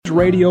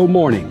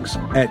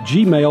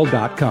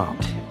bstradio.mornings@gmail.com.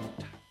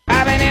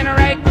 I've been in the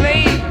right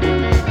place,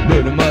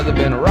 but the mother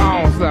been the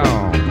wrong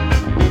song.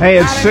 Hey,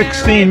 it's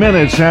 16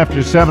 minutes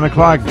after 7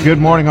 o'clock. Good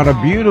morning on a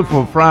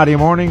beautiful Friday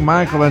morning.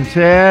 Michael and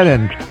Ted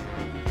and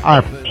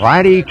our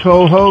Friday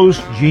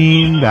co-host,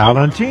 Gene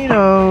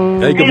Valentino.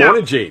 Hey, good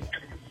morning, Gene.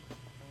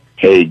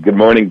 Hey, good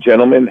morning,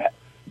 gentlemen.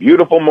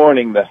 Beautiful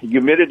morning. The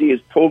humidity is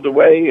pulled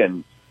away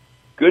and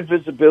good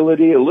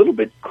visibility, a little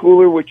bit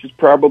cooler, which is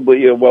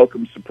probably a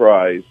welcome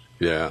surprise.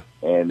 Yeah.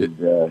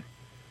 And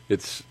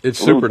it's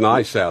super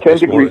nice out 10 this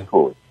degrees morning.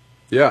 cooler.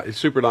 Yeah, it's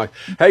super nice.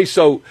 Hey,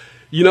 so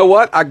you know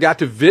what? I got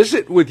to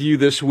visit with you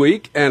this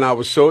week, and I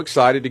was so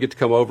excited to get to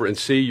come over and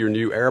see your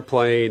new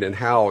airplane and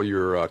how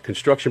your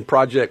construction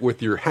project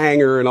with your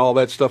hangar and all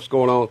that stuff's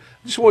going on.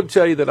 I just wanted to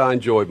tell you that I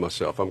enjoyed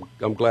myself.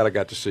 I'm glad I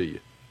got to see you.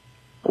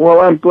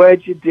 Well, I'm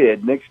glad you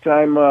did. Next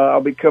time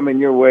I'll be coming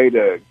your way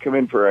to come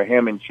in for a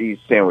ham and cheese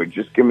sandwich.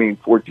 Just give me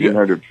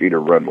 1,400 feet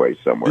of runway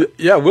somewhere.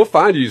 Yeah, we'll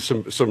find you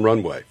some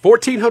runway.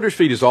 1,400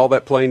 feet is all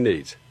that plane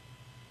needs.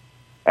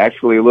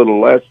 Actually, a little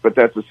less, but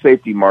that's a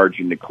safety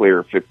margin to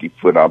clear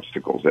 50-foot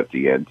obstacles at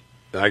the end.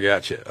 I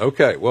got you.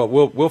 Okay, well,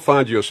 we'll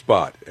find you a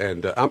spot.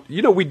 And,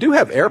 we do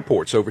have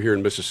airports over here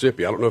in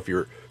Mississippi. I don't know if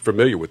you're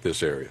familiar with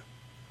this area.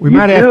 We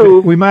might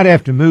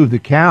have to move the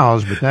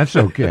cows, but that's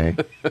okay.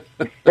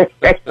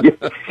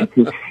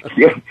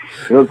 Yeah,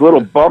 those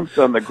little bumps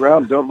on the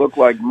ground don't look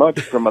like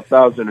much from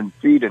 1,000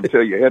 feet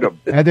until you hit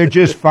them. And they're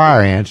just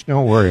fire ants.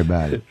 Don't worry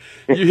about it.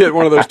 You hit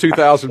one of those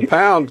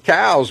 2,000-pound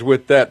cows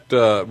with that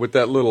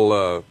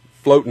little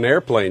floating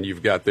airplane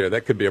you've got there.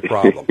 That could be a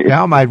problem.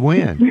 Cow might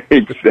win.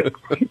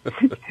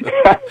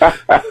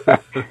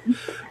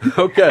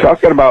 Okay.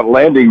 Talk about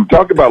landing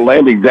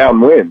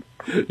downwind.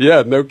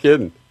 Yeah, no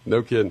kidding.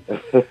 No kidding.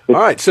 All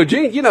right, so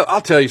Gene,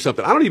 I'll tell you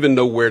something. I don't even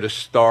know where to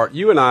start.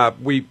 You and I,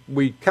 we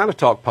kind of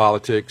talk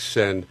politics,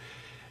 and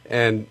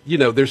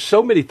there's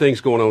so many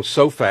things going on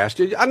so fast.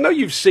 I know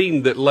you've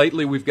seen that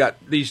lately. We've got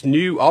these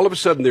all of a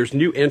sudden, there's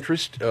new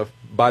interest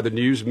by the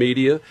news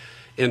media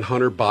in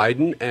Hunter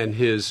Biden and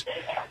his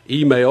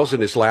emails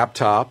and his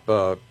laptop.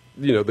 The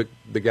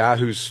guy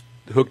who's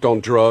hooked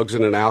on drugs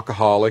and an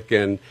alcoholic,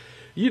 and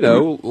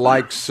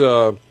likes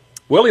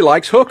he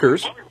likes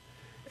hookers.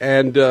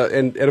 And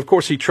of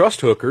course he trusts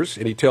hookers,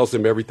 and he tells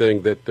them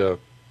everything that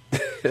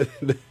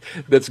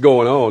that's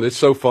going on. It's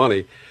so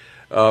funny.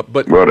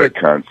 But what a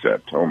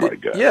concept! Oh my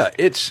God! Yeah,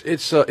 it's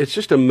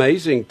just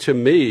amazing to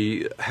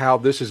me how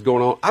this is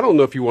going on. I don't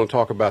know if you want to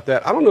talk about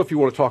that. I don't know if you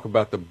want to talk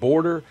about the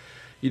border.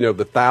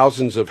 The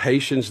thousands of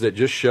Haitians that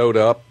just showed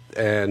up,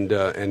 and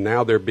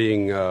now they're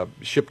being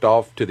shipped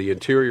off to the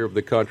interior of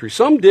the country.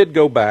 Some did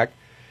go back.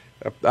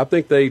 I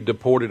think they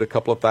deported a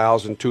couple of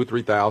thousand, 2,000 or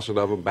 3,000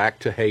 of them back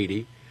to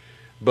Haiti.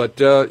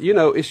 But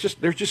it's just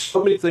there's just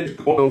so many things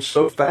going on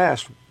so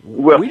fast.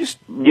 Well, we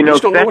just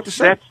don't know what to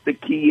say. That's the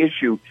key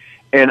issue,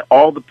 and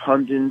all the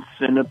pundits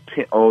and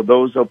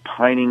those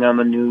opining on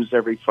the news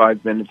every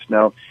 5 minutes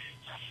now,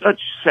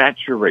 such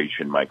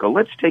saturation, Michael.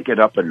 Let's take it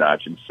up a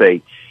notch and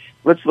say,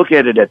 let's look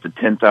at it at the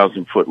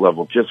 10,000-foot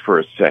level just for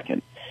a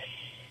second.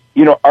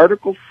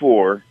 Article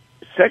 4,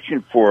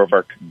 Section 4 of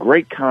our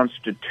great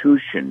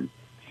Constitution,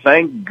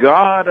 thank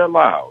God,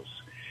 allows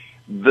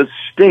the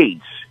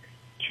states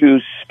to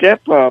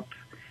step up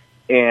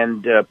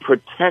and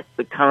protect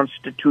the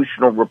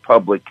constitutional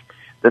republic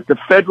that the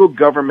federal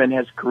government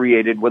has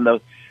created when the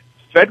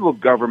federal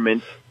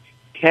government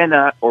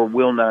cannot or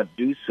will not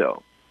do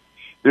so.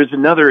 There's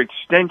another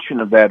extension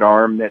of that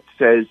arm that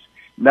says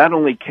not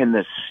only can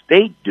the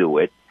state do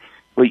it,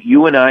 but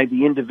you and I,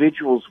 the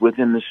individuals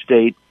within the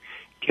state,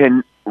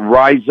 can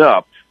rise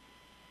up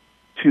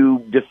to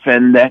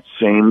defend that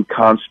same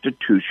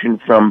Constitution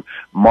from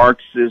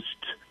Marxist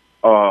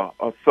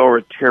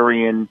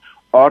authoritarian,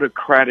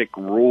 autocratic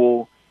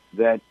rule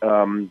that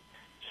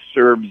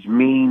serves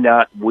me,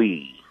 not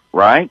we.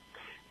 Right?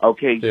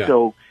 Okay. Yeah.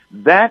 So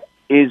that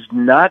is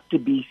not to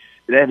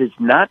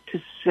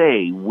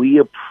say we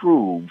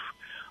approve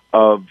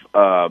of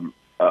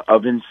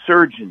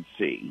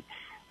insurgency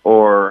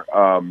or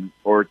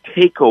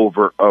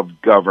takeover of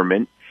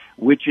government,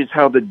 which is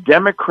how the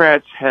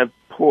Democrats have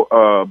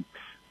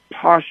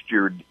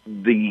postured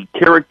the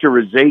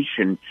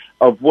characterization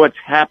of what's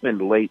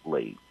happened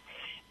lately.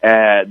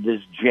 This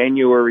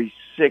January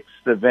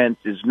 6th event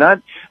is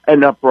not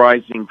an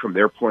uprising from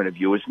their point of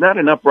view. It's not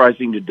an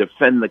uprising to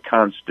defend the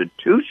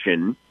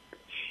Constitution.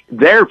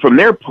 From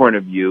their point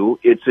of view,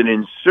 it's an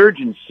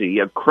insurgency,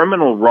 a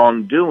criminal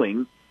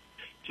wrongdoing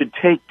to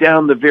take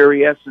down the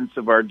very essence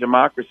of our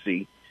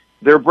democracy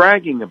they're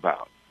bragging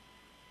about.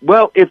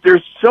 Well, if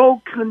they're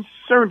so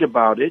concerned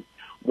about it,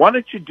 why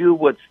don't you do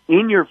what's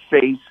in your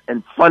face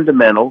and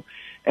fundamental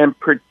and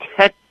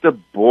protect the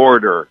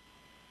border?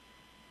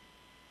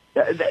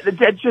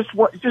 Just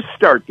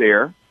start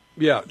there.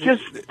 Yeah.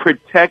 Just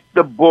protect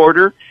the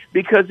border,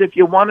 because if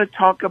you want to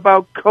talk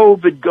about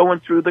COVID going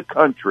through the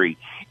country,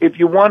 if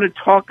you want to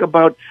talk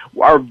about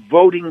our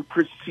voting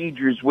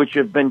procedures which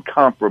have been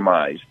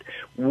compromised,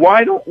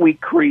 why don't we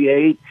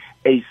create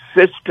a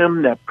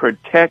system that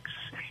protects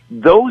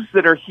those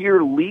that are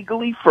here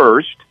legally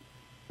first,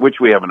 which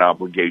we have an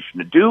obligation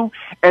to do,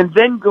 and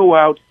then go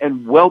out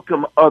and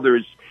welcome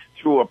others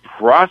through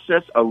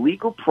a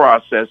legal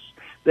process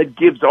that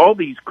gives all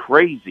these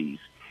crazies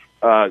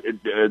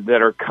that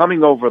are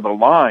coming over the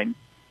line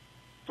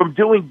from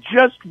doing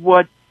just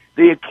what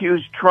they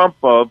accuse Trump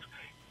of,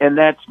 and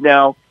that's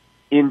now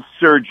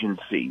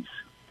insurgencies.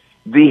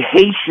 The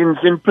Haitians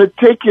in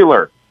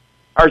particular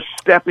are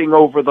stepping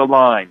over the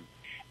line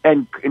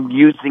and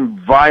using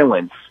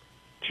violence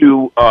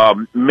to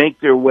make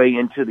their way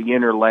into the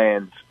inner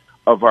lands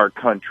of our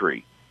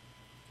country.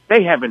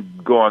 They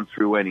haven't gone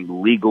through any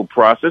legal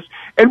process.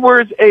 And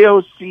where's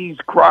AOC's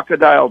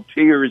crocodile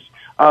tears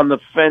on the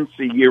fence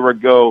a year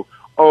ago?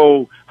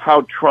 Oh,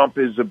 how Trump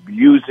is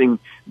abusing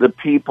the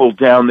people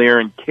down there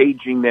and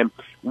caging them.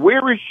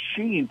 Where is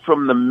she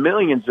from the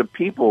millions of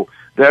people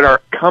that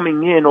are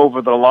coming in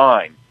over the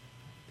line?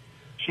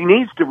 She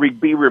needs to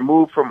be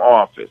removed from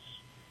office.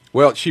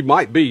 Well, she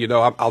might be. You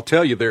know, I'll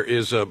tell you, there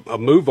is a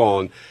move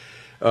on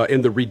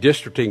in the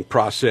redistricting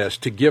process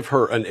to give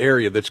her an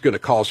area that's going to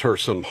cause her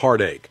some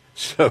heartache.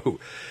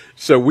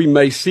 So we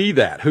may see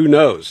that. Who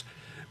knows?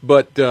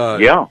 But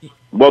yeah.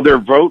 Well, their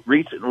vote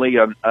recently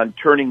on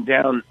turning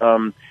down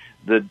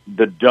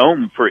the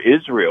dome for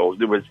Israel,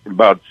 there was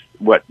about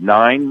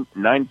nine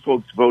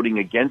folks voting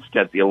against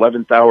at the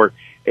 11th hour.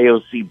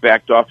 AOC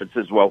backed off and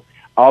says, "Well,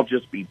 I'll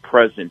just be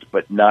present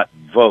but not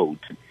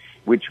vote,"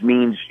 which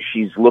means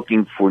she's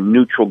looking for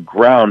neutral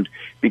ground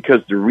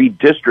because the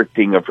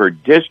redistricting of her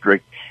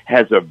district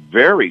has a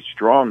very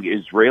strong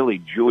Israeli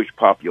Jewish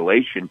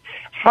population.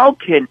 How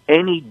can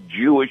any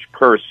Jewish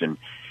person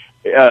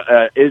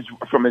is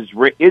from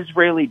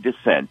Israeli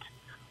descent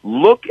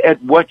look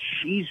at what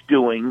she's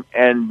doing,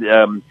 and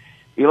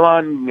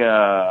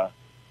Ilan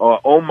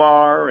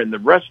Omar and the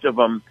rest of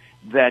them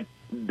that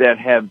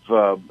have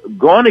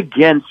gone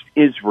against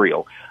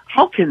Israel?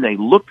 How can they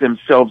look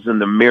themselves in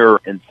the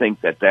mirror and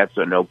think that that's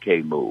an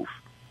okay move?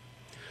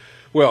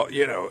 Well,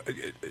 you know,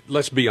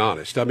 let's be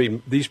honest. I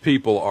mean, these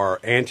people are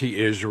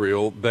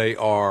anti-Israel.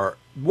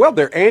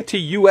 They're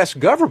anti-U.S.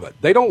 government.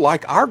 They don't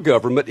like our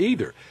government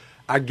either.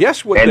 I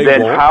guess what they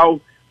want.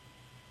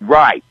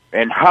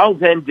 And how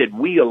then did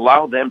we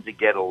allow them to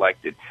get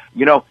elected?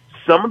 You know,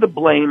 some of the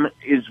blame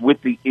is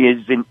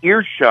in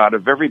earshot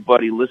of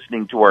everybody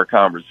listening to our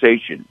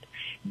conversation.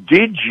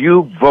 Did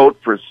you vote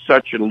for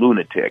such a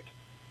lunatic?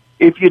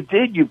 If you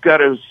did, you've got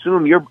to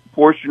assume your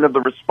portion of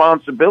the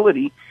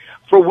responsibility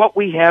for what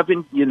we have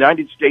in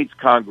United States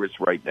Congress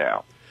right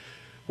now.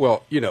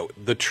 Well, you know,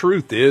 the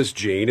truth is,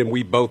 Gene, and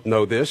we both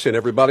know this, and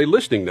everybody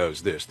listening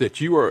knows this,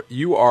 that you're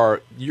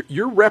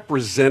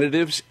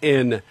representatives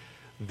in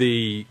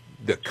the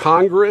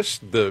Congress,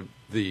 the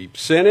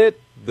Senate,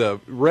 the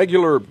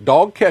regular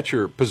dog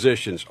catcher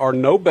positions are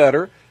no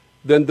better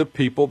than the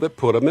people that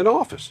put them in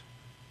office.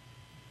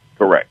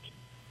 Correct.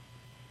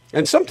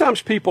 And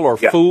sometimes people are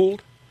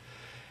fooled,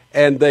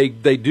 and they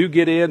do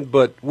get in,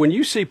 but when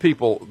you see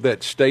people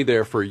that stay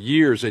there for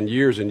years and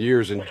years and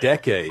years and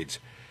decades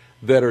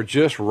that are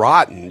just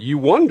rotten, you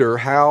wonder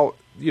how,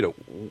 you know,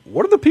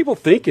 what are the people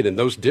thinking in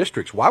those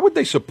districts? Why would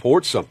they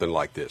support something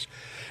like this?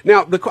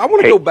 Now, I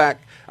want to go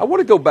back. I want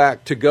to go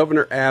back to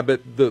Governor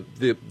Abbott,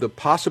 the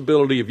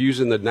possibility of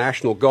using the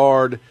National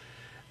Guard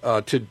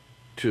to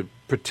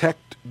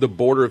protect the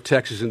border of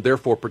Texas and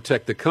therefore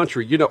protect the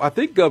country. You know, I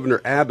think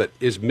Governor Abbott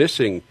is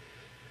missing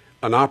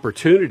an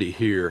opportunity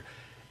here.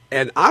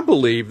 And I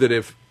believe that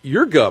if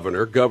your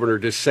Governor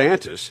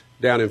DeSantis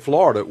down in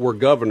Florida, were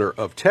governor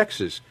of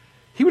Texas,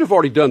 he would have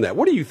already done that.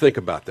 What do you think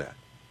about that?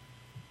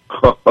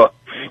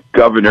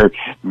 Governor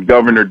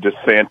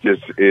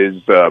DeSantis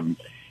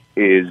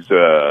he's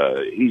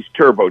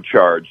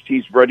turbocharged.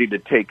 He's ready to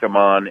take them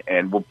on,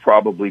 and will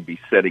probably be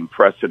setting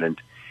precedent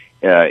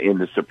in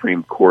the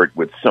Supreme Court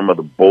with some of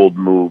the bold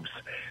moves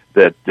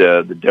that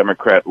the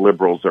Democrat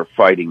liberals are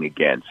fighting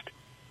against.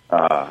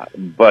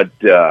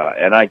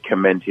 And I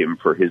commend him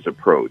for his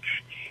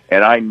approach.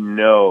 And I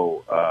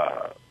know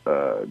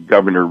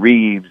Governor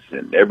Reeves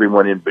and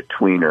everyone in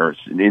between are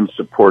in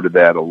support of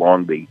that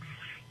along the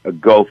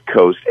Gulf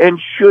Coast, and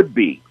should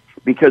be,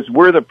 because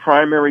we're the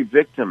primary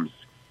victims.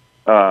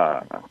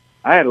 I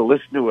had to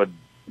listen to a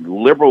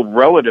liberal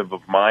relative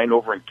of mine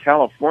over in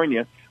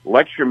California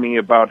lecture me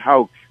about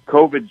how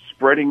COVID's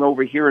spreading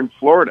over here in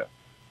Florida.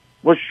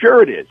 Well,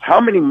 sure it is.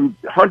 How many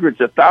hundreds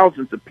of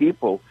thousands of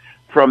people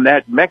from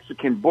that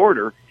Mexican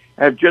border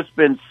have just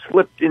been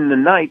slipped in the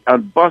night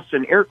on bus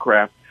and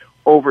aircraft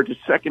over to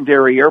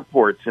secondary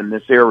airports in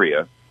this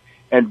area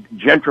and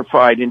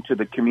gentrified into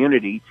the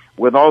community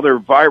with all their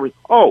virus.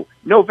 Oh,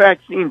 no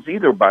vaccines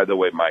either, by the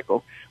way,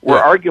 Michael. We're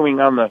arguing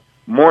on the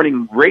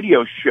morning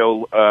radio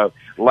show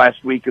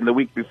last week and the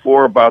week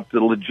before about the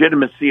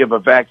legitimacy of a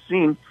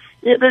vaccine.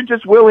 Yeah, they're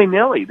just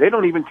willy-nilly. They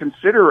don't even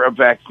consider a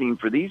vaccine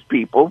for these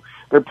people.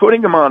 They're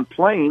putting them on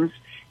planes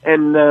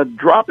and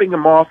dropping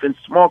them off in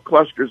small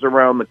clusters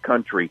around the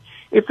country.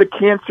 It's a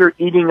cancer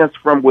eating us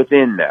from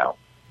within now.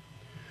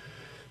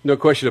 No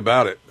question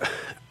about it.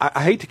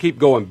 I hate to keep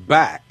going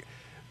back,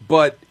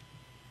 but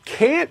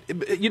can't,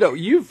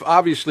 you've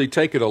obviously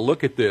taken a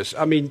look at this.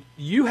 I mean,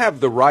 you have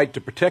the right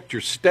to protect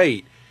your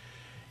state.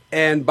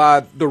 And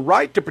by the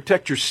right to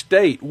protect your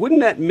state,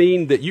 wouldn't that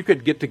mean that you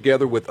could get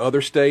together with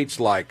other states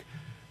like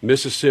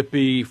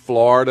Mississippi,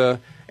 Florida,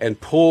 and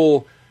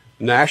pull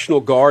National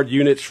Guard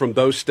units from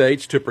those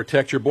states to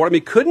protect your border? I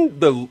mean, couldn't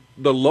the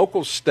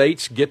local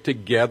states get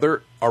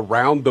together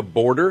around the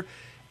border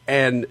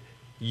and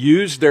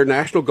use their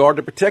National Guard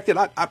to protect it?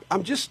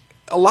 I'm just,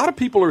 a lot of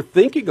people are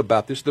thinking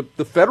about this. The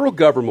federal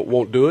government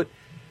won't do it.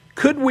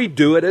 Could we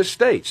do it as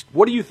states?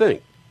 What do you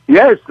think?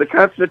 Yes, the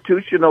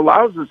Constitution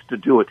allows us to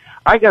do it.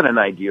 I got an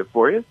idea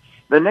for you.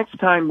 The next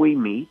time we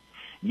meet,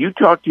 you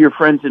talk to your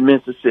friends in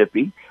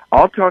Mississippi,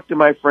 I'll talk to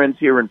my friends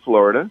here in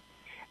Florida,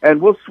 and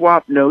we'll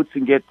swap notes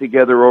and get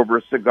together over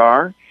a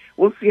cigar.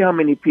 We'll see how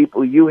many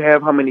people you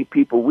have, how many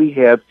people we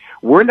have.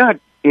 We're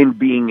not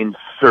being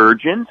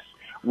insurgents.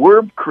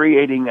 We're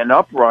creating an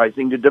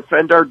uprising to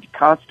defend our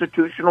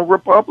constitutional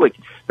republic.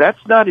 That's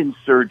not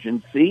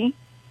insurgency.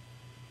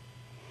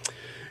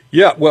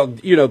 Yeah, well,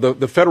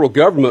 the federal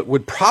government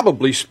would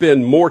probably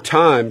spend more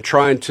time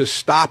trying to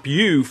stop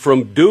you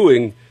from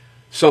doing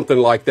something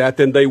like that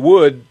than they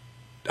would,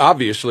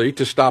 obviously,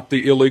 to stop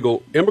the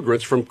illegal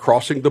immigrants from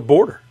crossing the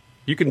border.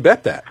 You can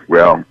bet that.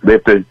 Well,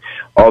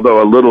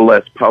 although a little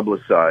less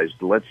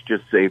publicized, let's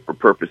just say for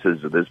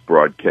purposes of this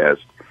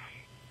broadcast,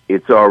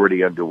 it's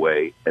already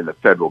underway, and the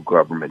federal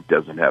government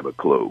doesn't have a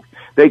clue.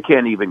 They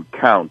can't even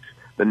count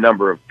the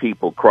number of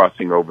people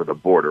crossing over the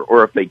border,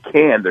 or if they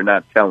can, they're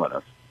not telling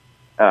us.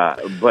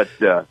 But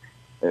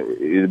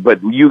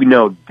you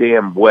know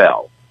damn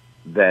well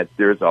that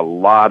there's a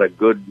lot of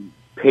good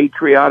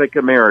patriotic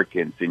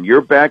Americans in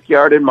your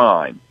backyard and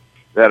mine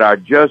that are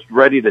just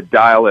ready to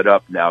dial it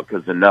up now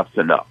because enough's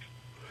enough.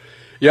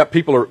 Yeah,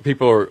 people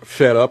are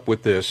fed up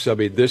with this. I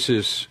mean, this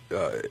is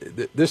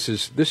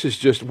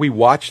just, we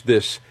watch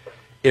this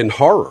in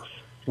horror.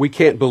 We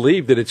can't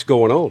believe that it's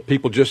going on.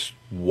 People just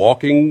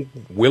walking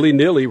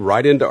willy-nilly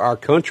right into our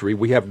country.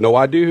 We have no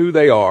idea who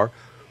they are.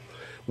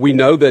 We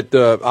know that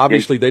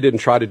obviously they didn't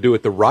try to do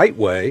it the right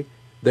way.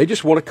 They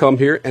just want to come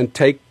here and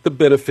take the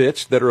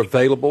benefits that are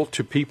available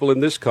to people in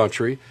this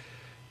country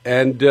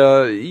and,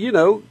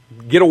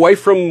 get away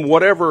from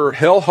whatever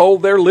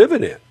hellhole they're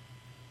living in.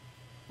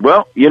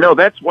 Well,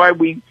 that's why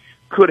we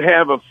could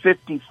have a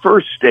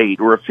 51st state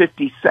or a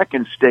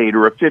 52nd state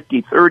or a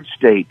 53rd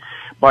state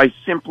by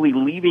simply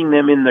leaving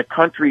them in the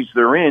countries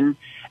they're in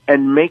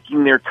and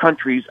making their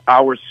countries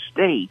our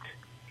state.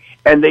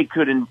 And they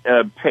could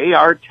pay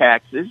our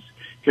taxes,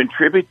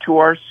 contribute to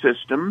our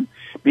system,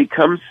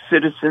 become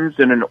citizens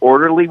in an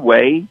orderly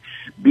way,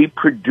 be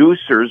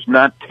producers,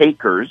 not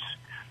takers,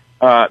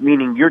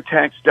 meaning your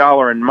tax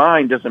dollar and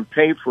mine doesn't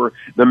pay for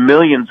the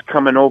millions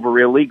coming over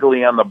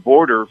illegally on the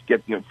border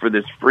for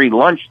this free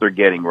lunch they're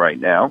getting right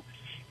now.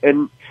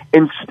 And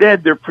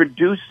instead, they're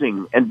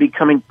producing and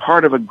becoming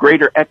part of a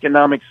greater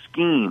economic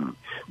scheme.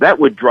 That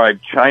would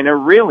drive China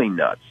really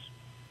nuts.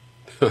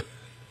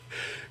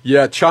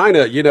 Yeah,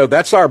 China,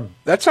 that's our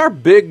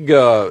big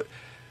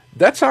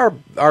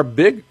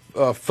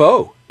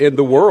foe in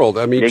the world.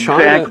 I mean,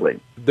 exactly.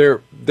 China,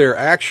 they're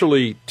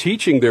actually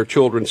teaching their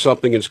children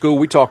something in school.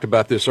 We talked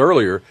about this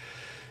earlier.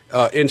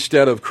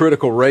 Instead of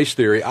critical race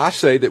theory, I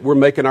say that we're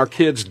making our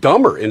kids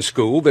dumber in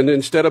school than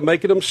instead of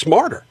making them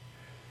smarter.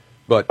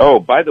 But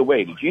by the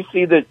way, did you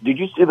see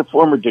the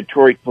former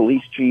Detroit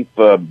police chief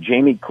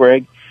Jamie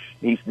Craig?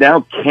 He's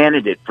now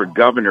candidate for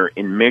governor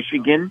in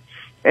Michigan.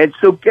 And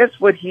so guess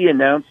what he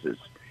announces?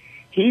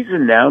 He's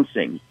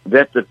announcing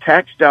that the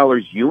tax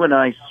dollars you and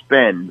I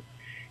spend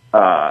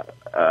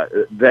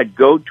that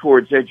go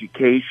towards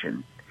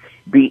education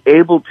be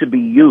able to be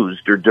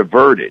used or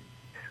diverted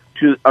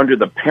to under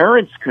the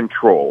parents'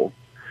 control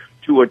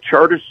to a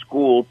charter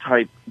school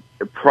type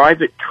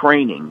private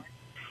training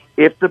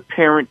if the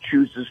parent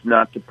chooses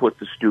not to put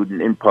the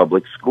student in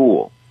public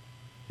school.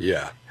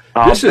 Yeah.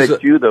 I'll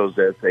bet you those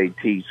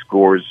SAT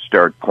scores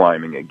start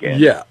climbing again.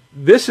 Yeah.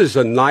 This is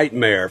a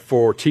nightmare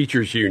for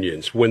teachers'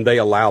 unions when they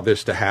allow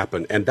this to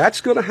happen. And that's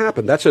going to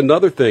happen. That's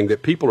another thing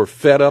that people are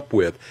fed up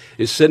with,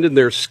 is sending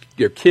their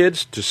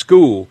kids to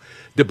school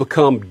to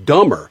become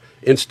dumber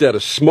instead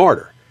of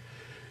smarter.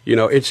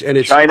 It's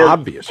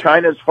obvious.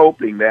 China's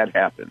hoping that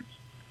happens.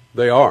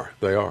 They are.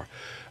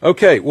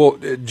 Okay, well,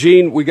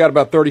 Gene, we got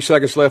about 30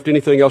 seconds left.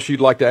 Anything else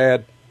you'd like to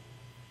add?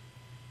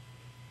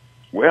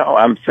 Well,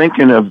 I'm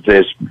thinking of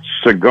this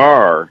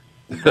cigar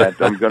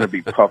that I'm going to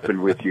be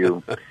puffing with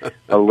you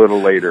a little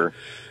later.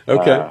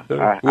 Okay.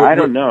 I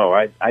don't know.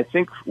 I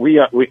think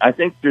I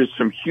think there's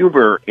some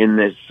humor in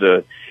this.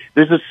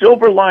 There's a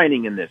silver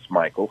lining in this,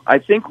 Michael. I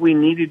think we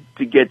needed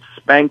to get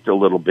spanked a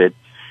little bit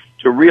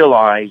to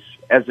realize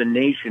as a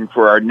nation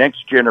for our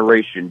next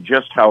generation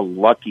just how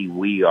lucky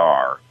we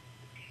are.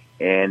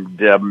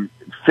 And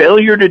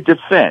failure to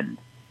defend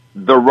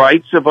the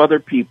rights of other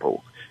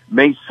people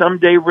may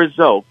someday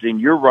result in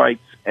your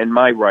rights and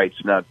my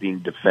rights not being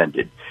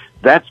defended.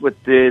 That's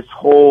what this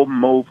whole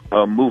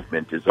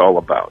movement is all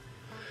about.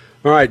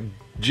 All right,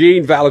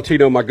 Gene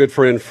Valentino, my good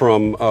friend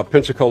from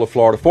Pensacola,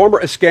 Florida, former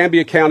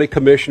Escambia County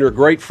Commissioner,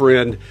 great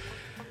friend.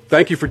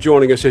 Thank you for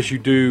joining us as you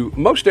do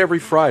most every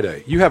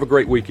Friday. You have a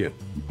great weekend.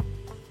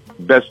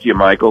 Best to you,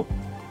 Michael.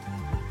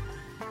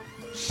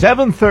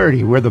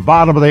 7:30. We're at the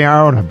bottom of the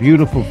hour on a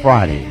beautiful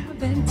Friday. There have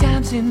been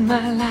times in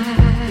my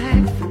life